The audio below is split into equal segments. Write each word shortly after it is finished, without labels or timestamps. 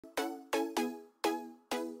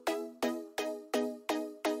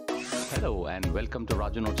Hello and welcome to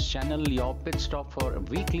Raju Notes channel, your pit stop for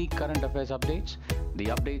weekly current affairs updates. The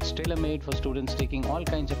updates tailor-made for students taking all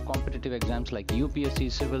kinds of competitive exams like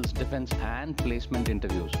UPSC, civils, defense and placement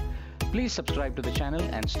interviews. Please subscribe to the channel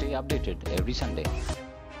and stay updated every Sunday.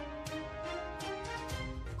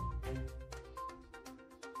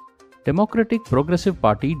 Democratic Progressive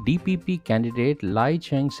Party DPP candidate Lai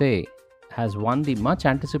Ching-te has won the much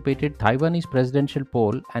anticipated Taiwanese presidential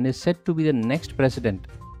poll and is set to be the next president.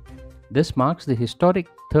 This marks the historic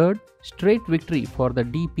third straight victory for the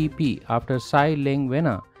DPP after Tsai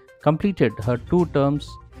Ing-wen completed her 2 terms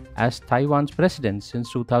as Taiwan's president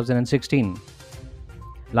since 2016.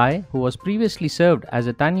 Lai, who was previously served as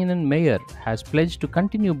a Tiananmen mayor, has pledged to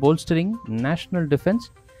continue bolstering national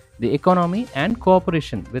defense, the economy and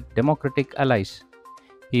cooperation with democratic allies.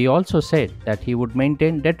 He also said that he would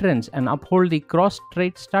maintain deterrence and uphold the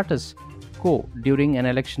cross-strait status quo during an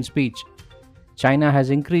election speech. China has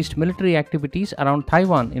increased military activities around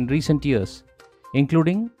Taiwan in recent years,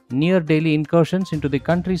 including near-daily incursions into the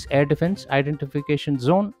country's Air Defense Identification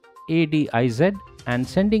Zone (ADIZ) and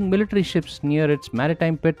sending military ships near its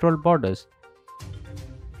maritime patrol borders.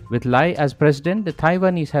 With Lai as president, the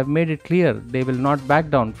Taiwanese have made it clear they will not back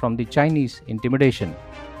down from the Chinese intimidation.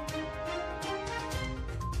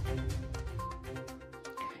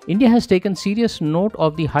 India has taken serious note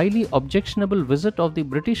of the highly objectionable visit of the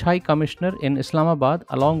British High Commissioner in Islamabad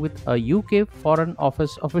along with a UK Foreign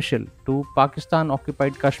Office official to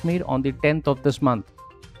Pakistan-occupied Kashmir on the 10th of this month.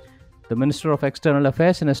 The Minister of External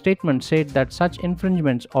Affairs in a statement said that such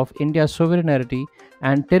infringements of India's sovereignty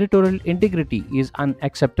and territorial integrity is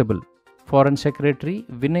unacceptable. Foreign Secretary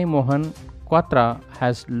Vinay Mohan Kwatra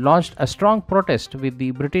has lodged a strong protest with the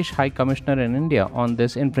British High Commissioner in India on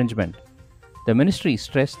this infringement. The ministry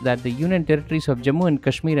stressed that the Union territories of Jammu and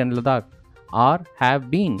Kashmir and Ladakh are,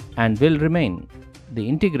 have been, and will remain the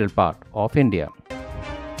integral part of India.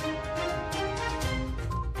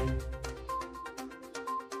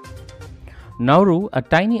 Nauru, a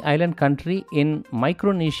tiny island country in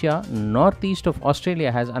Micronesia, northeast of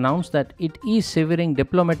Australia, has announced that it is severing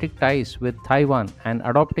diplomatic ties with Taiwan and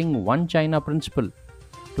adopting One China principle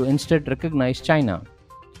to instead recognize China.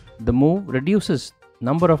 The move reduces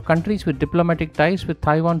number of countries with diplomatic ties with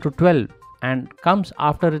Taiwan to 12 and comes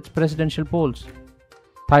after its presidential polls.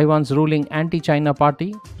 Taiwan's ruling anti-China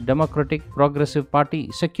party, Democratic Progressive Party,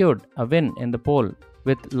 secured a win in the poll,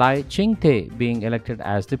 with Lai Ching-te being elected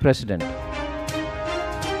as the president.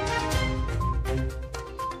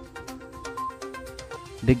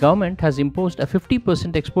 The government has imposed a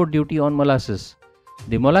 50% export duty on molasses.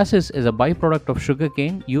 The molasses is a byproduct of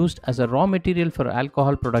sugarcane used as a raw material for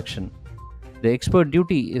alcohol production. The export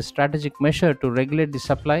duty is a strategic measure to regulate the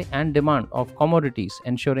supply and demand of commodities,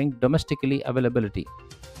 ensuring domestically availability.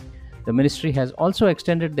 The ministry has also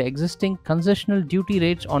extended the existing concessional duty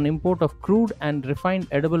rates on import of crude and refined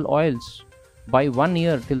edible oils by 1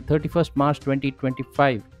 year till 31st March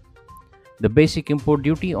 2025. The basic import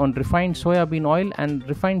duty on refined soybean oil and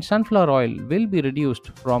refined sunflower oil will be reduced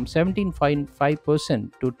from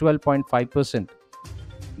 17.5% to 12.5%.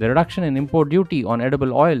 The reduction in import duty on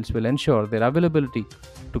edible oils will ensure their availability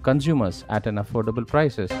to consumers at an affordable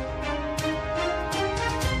prices.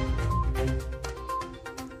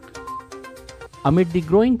 Amid the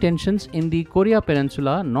growing tensions in the Korea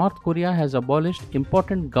Peninsula, North Korea has abolished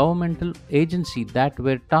important governmental agencies that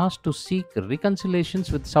were tasked to seek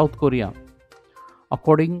reconciliations with South Korea.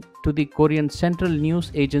 According to the Korean Central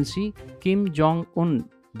News Agency, Kim Jong-un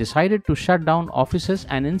decided to shut down offices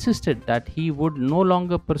and insisted that he would no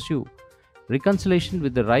longer pursue reconciliation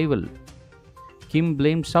with the rival. Kim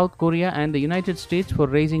blamed South Korea and the United States for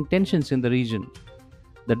raising tensions in the region.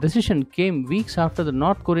 The decision came weeks after the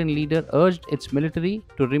North Korean leader urged its military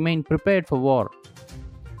to remain prepared for war.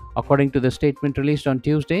 According to the statement released on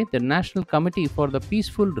Tuesday, the National Committee for the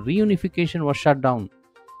Peaceful Reunification was shut down.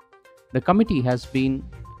 The committee has been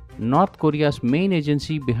North Korea's main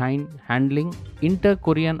agency behind handling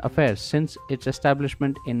inter-Korean affairs since its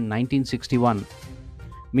establishment in 1961.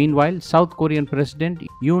 Meanwhile, South Korean President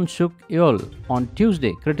Yoon Suk-yeol on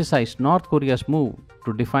Tuesday criticized North Korea's move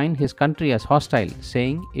to define his country as hostile,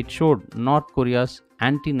 saying it showed North Korea's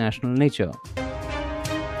anti-national nature.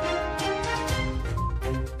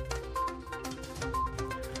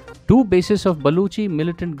 Two bases of Baluchi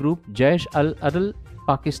militant group Jaish al-Adl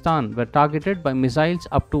Pakistan were targeted by missiles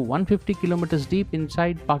up to 150 kilometers deep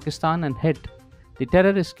inside Pakistan and hit. The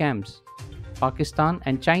terrorist camps Pakistan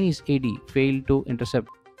and Chinese AD failed to intercept.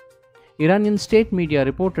 Iranian state media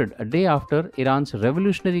reported a day after Iran's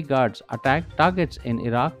Revolutionary Guards attacked targets in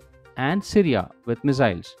Iraq and Syria with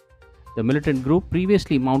missiles. The militant group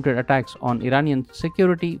previously mounted attacks on Iranian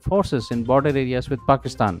security forces in border areas with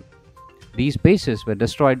Pakistan. These bases were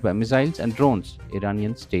destroyed by missiles and drones,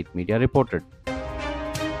 Iranian state media reported.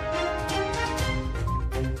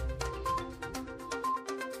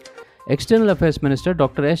 External Affairs Minister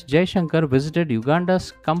Dr. S. Jaishankar visited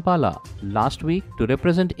Uganda's Kampala last week to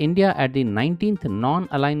represent India at the 19th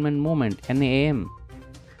Non-Alignment Movement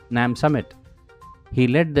NAM Summit. He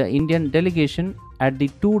led the Indian delegation at the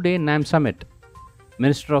two-day NAM Summit.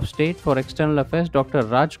 Minister of State for External Affairs Dr.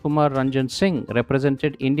 Rajkumar Ranjan Singh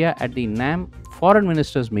represented India at the NAM Foreign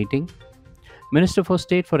Ministers meeting. Minister for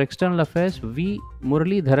State for External Affairs V.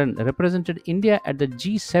 Muralidharan represented India at the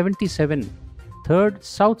G77 Third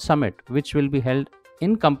South Summit, which will be held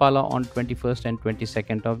in Kampala on 21st and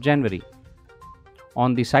 22nd of January.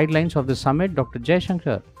 On the sidelines of the summit, Dr.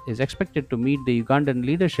 Jaishankar is expected to meet the Ugandan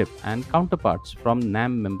leadership and counterparts from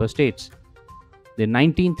NAM member states. The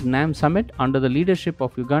 19th NAM Summit under the leadership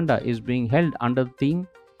of Uganda is being held under the theme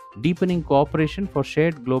Deepening Cooperation for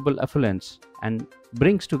Shared Global Affluence and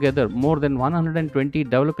brings together more than 120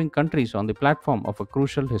 developing countries on the platform of a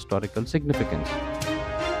crucial historical significance.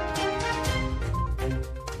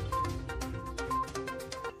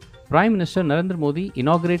 Prime Minister Narendra Modi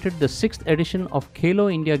inaugurated the 6th edition of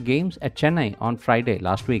Khelo India Games at Chennai on Friday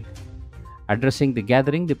last week. Addressing the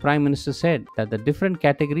gathering, the Prime Minister said that the different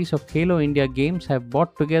categories of Khelo India Games have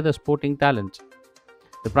brought together sporting talents.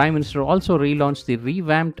 The Prime Minister also relaunched the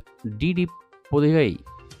revamped DD Podigai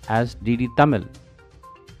as DD Tamil.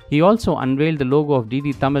 He also unveiled the logo of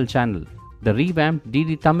DD Tamil channel. The revamped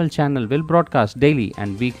DD Tamil channel will broadcast daily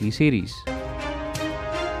and weekly series.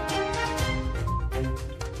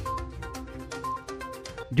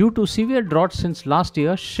 Due to severe drought since last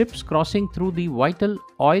year, ships crossing through the vital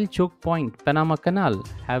oil choke point Panama Canal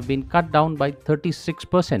have been cut down by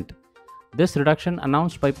 36%. This reduction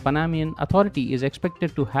announced by Panamanian authority is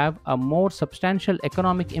expected to have a more substantial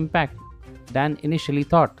economic impact than initially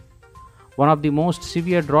thought. One of the most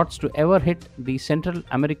severe droughts to ever hit the Central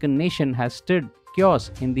American nation has stirred chaos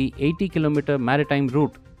in the 80-kilometer maritime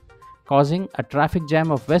route, causing a traffic jam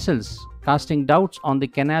of vessels, casting doubts on the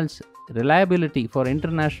canal's reliability for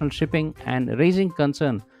international shipping and raising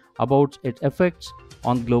concern about its effects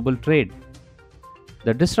on global trade.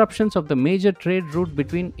 The disruptions of the major trade route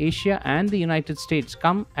between Asia and the United States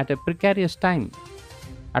come at a precarious time.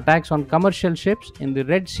 Attacks on commercial ships in the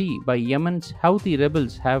Red Sea by Yemen's Houthi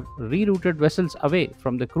rebels have rerouted vessels away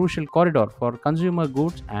from the crucial corridor for consumer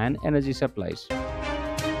goods and energy supplies.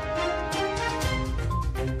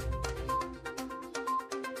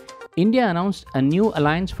 India announced a new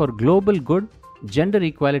alliance for global good, gender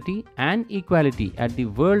equality and equality at the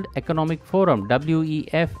World Economic Forum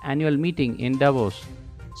WEF annual meeting in Davos,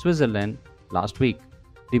 Switzerland last week.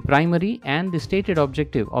 The primary and the stated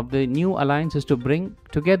objective of the new alliance is to bring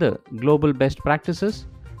together global best practices,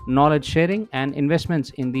 knowledge sharing and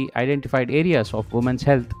investments in the identified areas of women's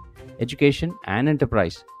health, education and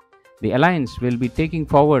enterprise. The alliance will be taking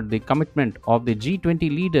forward the commitment of the G20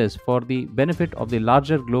 leaders for the benefit of the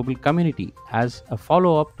larger global community as a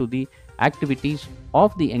follow-up to the activities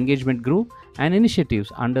of the engagement group and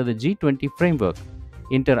initiatives under the G20 framework,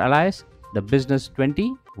 Inter Allies, the Business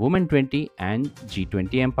 20, Women 20 and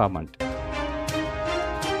G20 Empowerment.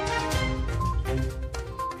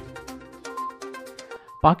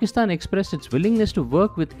 Pakistan expressed its willingness to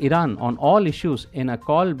work with Iran on all issues in a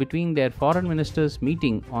call between their foreign ministers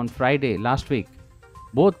meeting on Friday last week.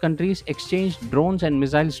 Both countries exchanged drones and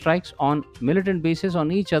missile strikes on militant bases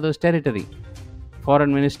on each other's territory.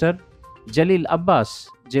 Foreign Minister Jalil Abbas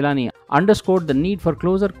Jilani underscored the need for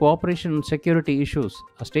closer cooperation on security issues,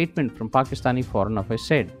 a statement from Pakistani Foreign Affairs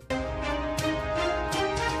said.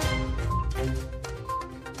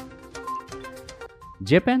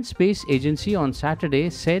 Japan's space agency on Saturday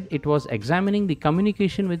said it was examining the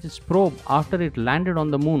communication with its probe after it landed on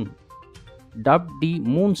the moon. Dubbed the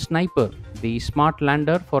Moon Sniper, the smart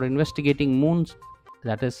lander for investigating moons,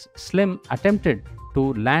 that is SLIM, attempted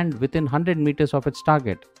to land within 100 meters of its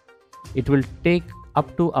target. It will take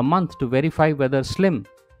up to a month to verify whether SLIM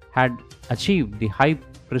had achieved the high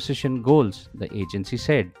precision goals, the agency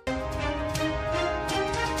said.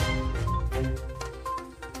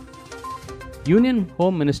 Union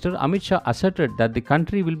Home Minister Amit Shah asserted that the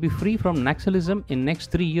country will be free from Naxalism in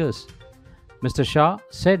next 3 years. Mr. Shah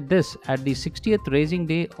said this at the 60th raising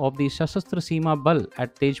day of the Sashastra Seema Bal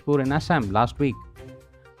at Tejpur in Assam last week.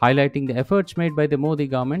 Highlighting the efforts made by the Modi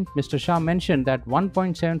government, Mr. Shah mentioned that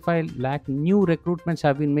 1.75 lakh new recruitments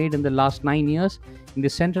have been made in the last 9 years in the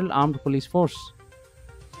Central Armed Police Force.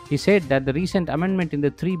 He said that the recent amendment in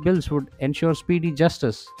the 3 bills would ensure speedy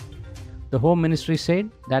justice. The Home Ministry said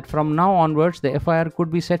that from now onwards the FIR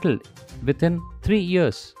could be settled within 3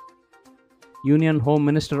 years. Union Home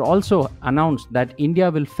Minister also announced that India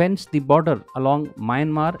will fence the border along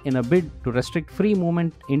Myanmar in a bid to restrict free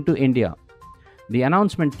movement into India. The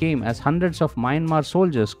announcement came as hundreds of Myanmar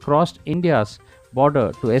soldiers crossed India's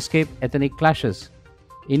border to escape ethnic clashes.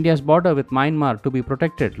 India's border with Myanmar to be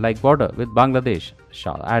protected like border with Bangladesh,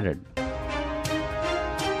 Shah added.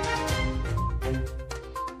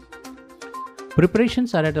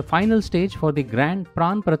 Preparations are at a final stage for the grand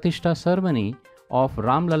Pran Pratishtha ceremony of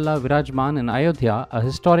Ram Lalla Virajman in Ayodhya, a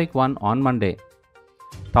historic one on Monday.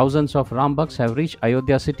 Thousands of Ram Bhakts have reached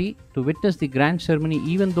Ayodhya city to witness the grand ceremony,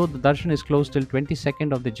 even though the darshan is closed till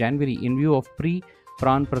 22nd of the January in view of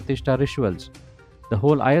pre-Pran Pratishtha rituals. The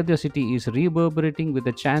whole Ayodhya city is reverberating with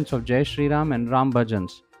the chants of Jai Shri Ram and Ram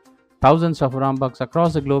Bhajans. Thousands of Ram Bhakts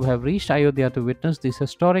across the globe have reached Ayodhya to witness this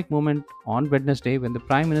historic moment on Wednesday when the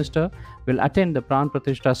Prime Minister will attend the Pran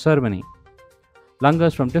Pratishtha ceremony.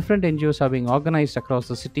 Langars from different NGOs are being organized across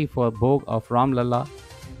the city for Bhog of Ram Lalla.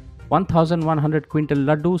 1,100 quintal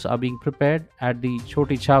laddus are being prepared at the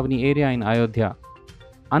Choti Chavni area in Ayodhya.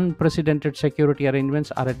 Unprecedented security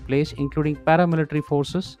arrangements are at place, including paramilitary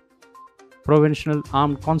forces, provincial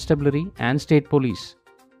armed constabulary, and state police.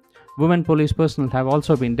 Women police personnel have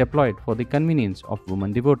also been deployed for the convenience of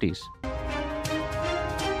women devotees.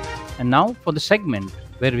 And now for the segment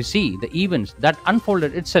where we see the events that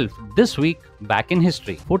unfolded itself this week back in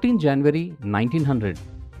history. 14 January 1900,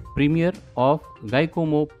 premiere of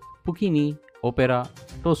Giacomo Puccini opera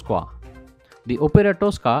Tosca. The opera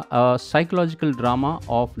Tosca, a psychological drama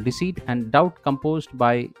of deceit and doubt composed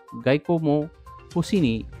by Giacomo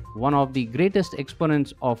Puccini, one of the greatest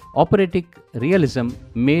exponents of operatic realism,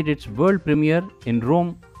 made its world premiere in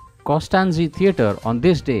Rome Costanzi Theatre on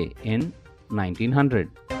this day in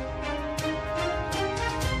 1900.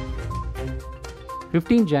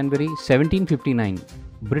 15 January 1759,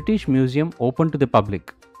 British Museum opened to the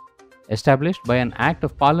public. Established by an Act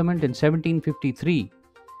of Parliament in 1753,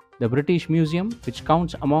 the British Museum, which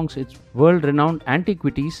counts amongst its world-renowned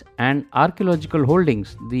antiquities and archaeological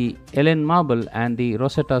holdings the Ellen Marble and the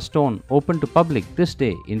Rosetta Stone, opened to public this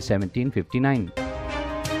day in 1759.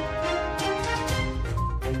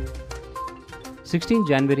 16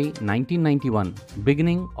 January 1991,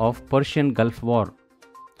 beginning of Persian Gulf War.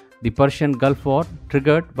 The Persian Gulf War,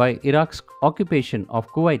 triggered by Iraq's occupation of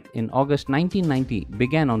Kuwait in August 1990,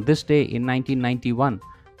 began on this day in 1991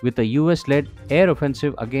 with a US-led air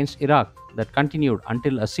offensive against Iraq that continued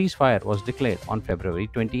until a ceasefire was declared on February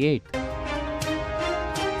 28.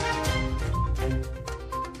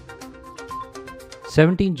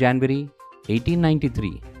 17 January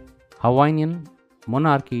 1893, Hawaiian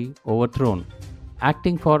monarchy overthrown.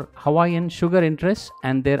 Acting for Hawaiian sugar interests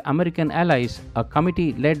and their American allies, a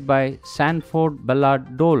committee led by Sanford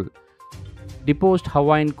Ballard Dole deposed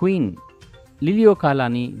Hawaiian Queen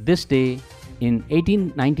Liliuokalani this day in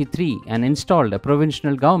 1893 and installed a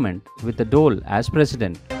provisional government with the Dole as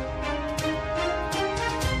president.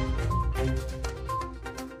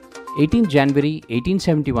 18 January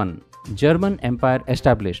 1871, German Empire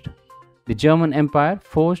established. The German Empire,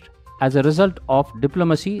 forged as a result of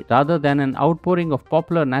diplomacy rather than an outpouring of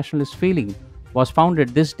popular nationalist feeling, was founded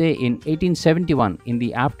this day in 1871 in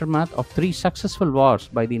the aftermath of 3 successful wars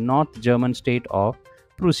by the North German state of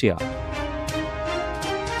Prussia.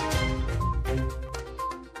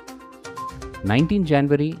 19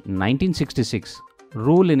 January 1966,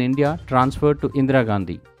 rule in India transferred to Indira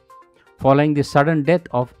Gandhi. Following the sudden death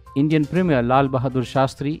of Indian Premier Lal Bahadur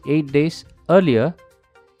Shastri 8 days earlier,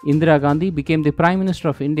 Indira Gandhi became the Prime Minister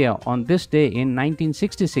of India on this day in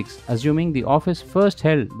 1966, assuming the office first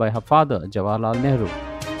held by her father Jawaharlal Nehru.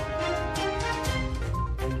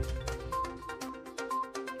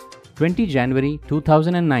 20 January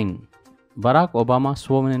 2009, Barack Obama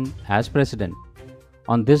sworn in as President.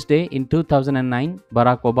 On this day in 2009,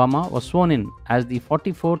 Barack Obama was sworn in as the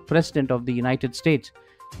 44th President of the United States,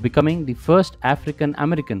 becoming the first African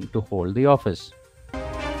American to hold the office.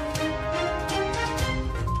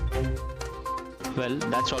 Well,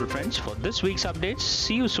 that's all friends for this week's updates.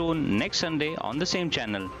 See you soon next Sunday on the same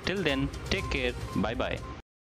channel. Till then, take care. Bye bye.